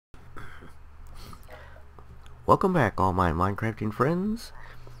Welcome back, all my Minecrafting friends.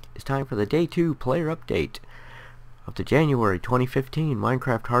 It's time for the Day 2 player update of the January 2015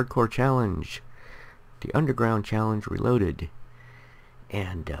 Minecraft Hardcore Challenge, the Underground Challenge Reloaded.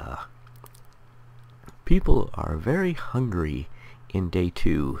 And, people are very hungry in Day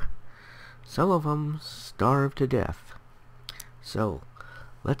 2. Some of them starved to death. So,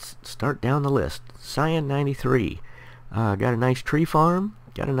 let's start down the list. Cyan 93. Got a nice tree farm,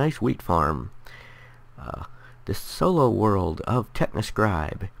 got a nice wheat farm. The solo world of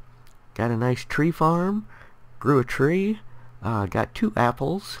Technoscribe. Got a nice tree farm, grew a tree, got 2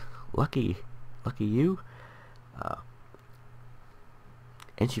 apples, lucky you,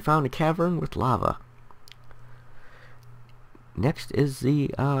 and she found a cavern with lava. Next is the,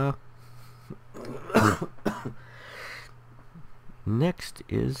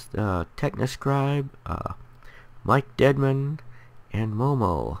 Technoscribe, Mike Deadman, and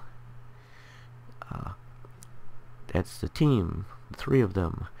Momo. That's the team, the 3 of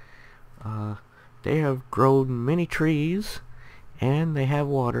them. They have grown many trees, and they have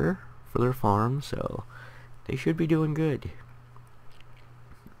water for their farm, so they should be doing good.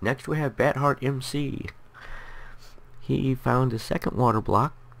 Next we have Batheart MC. He found a second water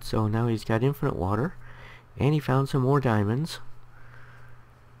block, so now he's got infinite water, and he found some more diamonds.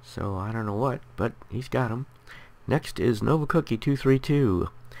 So I don't know what, but he's got them. Next is Nova Cookie 232.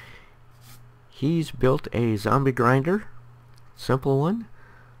 He's built a zombie grinder, simple one,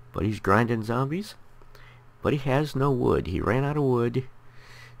 but he's grinding zombies. But he has no wood. He ran out of wood,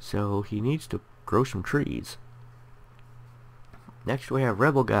 so he needs to grow some trees. Next we have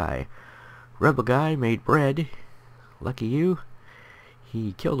Rebel Guy. Rebel Guy made bread. Lucky you.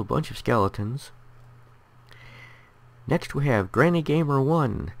 He killed a bunch of skeletons. Next we have Granny Gamer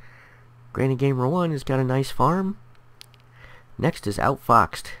 1. Granny Gamer 1 has got a nice farm. Next is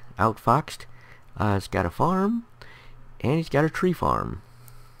Outfoxed. Outfoxed has got a farm, and he's got a tree farm.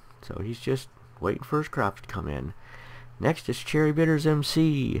 So he's just waiting for his crops to come in. Next is Cherry Bitters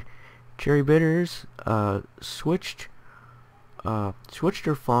MC. Cherry Bitters switched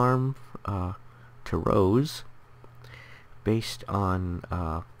her farm to Rose based on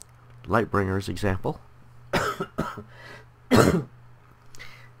Lightbringer's example.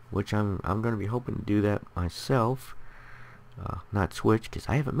 Which I'm going to be hoping to do that myself. Not switch, because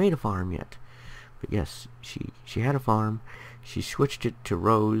I haven't made a farm yet. But yes, she had a farm. She switched it to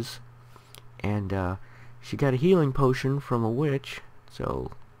Rose, and she got a healing potion from a witch.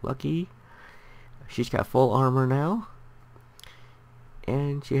 So lucky. She's got full armor now,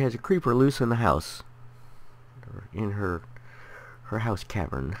 and she has a creeper loose in the house, or in her house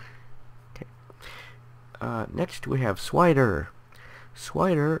cavern. Okay. Next we have Swider.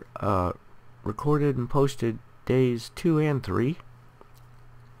 Swider recorded recorded days 2 and 3.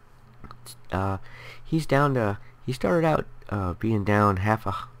 He's down to, he started out being down half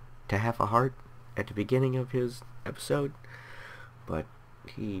a heart at the beginning of his episode, but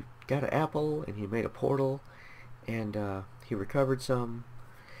he got an apple and he made a portal, and he recovered some,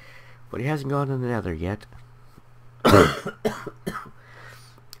 but he hasn't gone to the nether yet.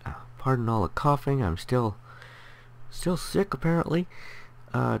 Pardon all the coughing, I'm still sick apparently.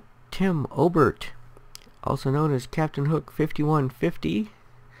 Tim Obert, also known as Captain Hook 5150,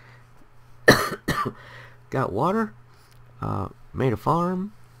 got water, made a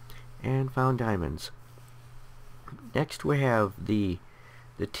farm, and found diamonds. Next we have the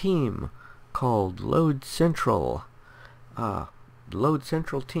team called Load Central. The Load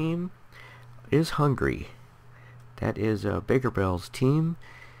Central team is hungry. That is Baker Bell's team,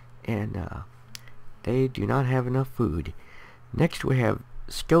 and they do not have enough food. Next we have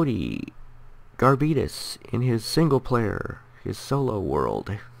Scody Garbitas in his single player, his solo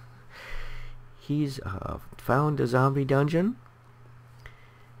world. He's found a zombie dungeon.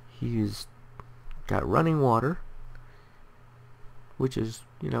 He's got running water, which is,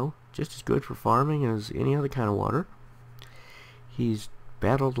 you know, just as good for farming as any other kind of water. He's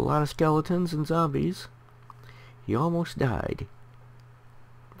battled a lot of skeletons and zombies. He almost died,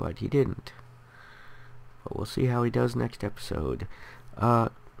 but he didn't. But we'll see how he does next episode.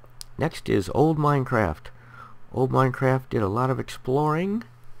 Next is Old Minecraft. Old Minecraft did a lot of exploring,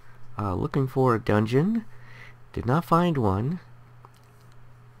 looking for a dungeon. Did not find one.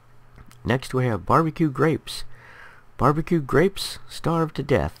 Next we have Barbecue Grapes. Barbecue Grapes starved to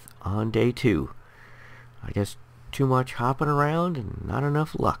death on Day 2. I guess too much hopping around and not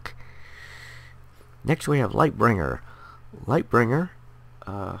enough luck. Next we have Lightbringer. Lightbringer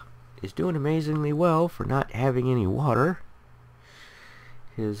is doing amazingly well for not having any water.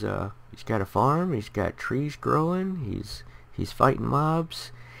 He's got a farm, he's got trees growing, he's fighting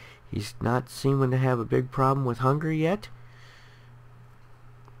mobs, He's not seeming to have a big problem with hunger yet.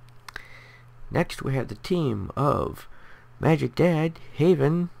 Next we have the team of Magic Dad,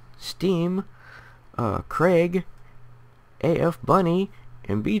 Haven, Steam, Craig, AF Bunny,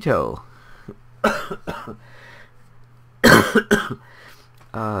 and Beto.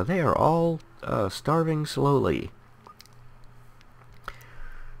 They are all starving slowly.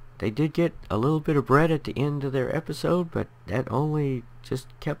 They did get a little bit of bread at the end of their episode, but that only just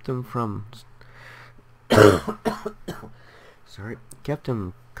kept them from kept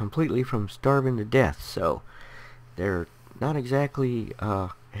them completely from starving to death. So they're not exactly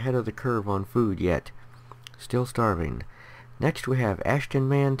ahead of the curve on food yet. Still starving. Next we have Ashton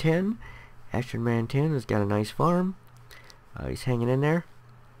Man 10. Ashton Man 10 has got a nice farm. He's hanging in there.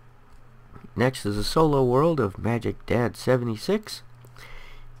 Next is the solo world of Magic Dad 76.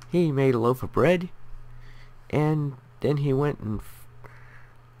 He made a loaf of bread, and then he went and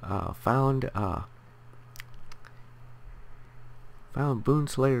found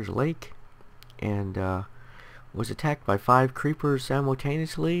Boonslayer's Lake, and was attacked by 5 creepers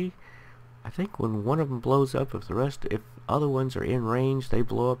simultaneously. I think when one of them blows up, if other ones are in range, they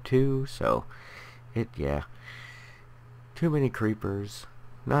blow up too. So yeah, too many creepers,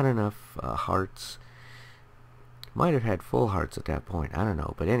 not enough hearts. Might have had full hearts at that point, I don't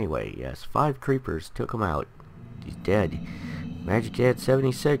know. But anyway, yes, 5 creepers took him out. He's dead. Magic Dad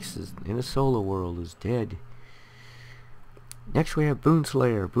 76 is in the solo world, is dead. Next we have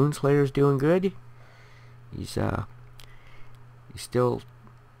Boonslayer. Boonslayer's doing good. He's still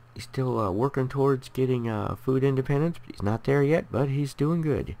working towards getting food independence. He's not there yet, but he's doing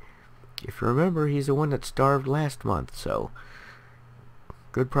good. If you remember, he's the one that starved last month, so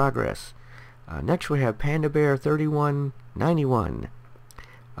good progress. Next we have Panda Bear 3191.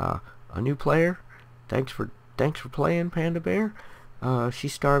 A new player. Thanks for playing, Panda Bear. She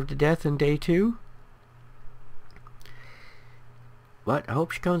starved to death in day 2. But I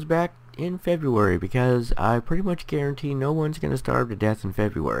hope she comes back in February, because I pretty much guarantee no one's going to starve to death in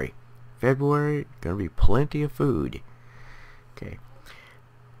February. February, going to be plenty of food. Okay.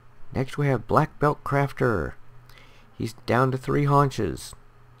 Next we have Black Belt Crafter. He's down to 3 haunches.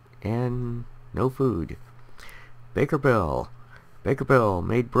 And no food. Baker Bell. Baker Bell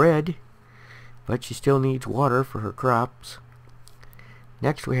made bread, but she still needs water for her crops.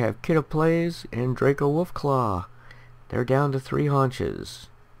 Next we have Kidda Plays and Draco Wolfclaw. They're down to 3 haunches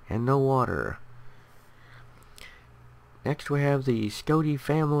and no water. Next we have the Scody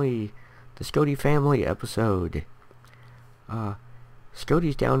family episode.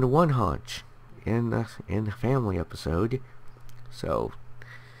 Scody's down to 1 haunch in the family episode. So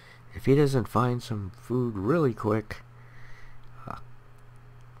if he doesn't find some food really quick,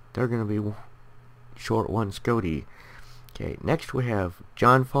 they're gonna be short 1 Scody. Okay, next we have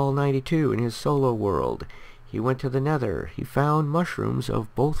John Fall 92 in his solo world. He went to the Nether. He found mushrooms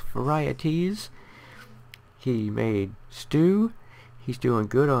of both varieties. He made stew. He's doing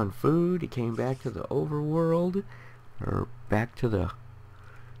good on food. He came back to the overworld, or back to the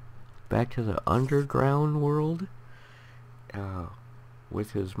underground world,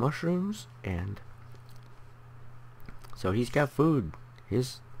 with his mushrooms, and so he's got food.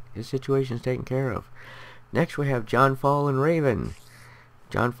 His situation's taken care of. Next we have John Fall and Raven.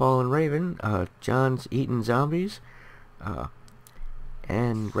 John Fall and Raven. John's eating zombies,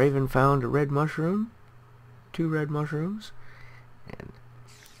 and Raven found a red mushroom, 2 red mushrooms, and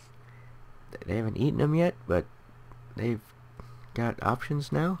they haven't eaten them yet, but they've got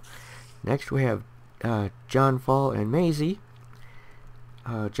options now. Next we have John Fall and Maisie.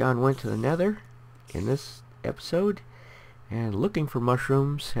 John went to the Nether in this episode, and looking for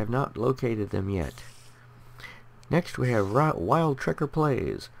mushrooms, have not located them yet. Next we have Wild Trekker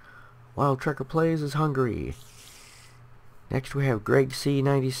Plays. Wild Trekker Plays is hungry. Next we have Greg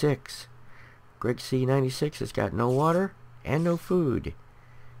C96. Greg C96 has got no water and no food.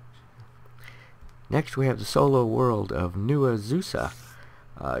 Next we have the solo world of Nua Zusa.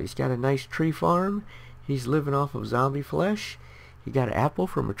 He's got a nice tree farm. He's living off of zombie flesh. He got an apple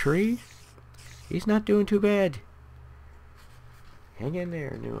from a tree. He's not doing too bad. Hang in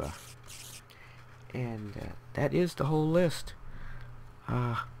there, Nua. And that is the whole list.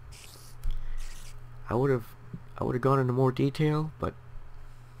 I would have gone into more detail, but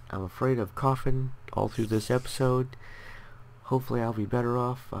I'm afraid of coughing all through this episode. Hopefully I'll be better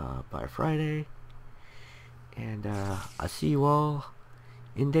off by Friday. And I'll see you all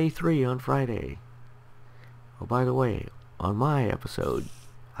in day 3 on Friday. Oh, by the way, on my episode,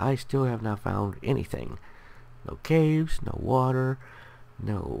 I still have not found anything. No caves, no water,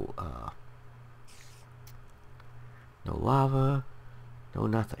 no lava, no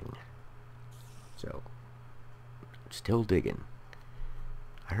nothing. So, still digging.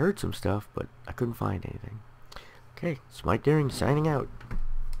 I heard some stuff, but I couldn't find anything. Okay, Smite Daring signing out.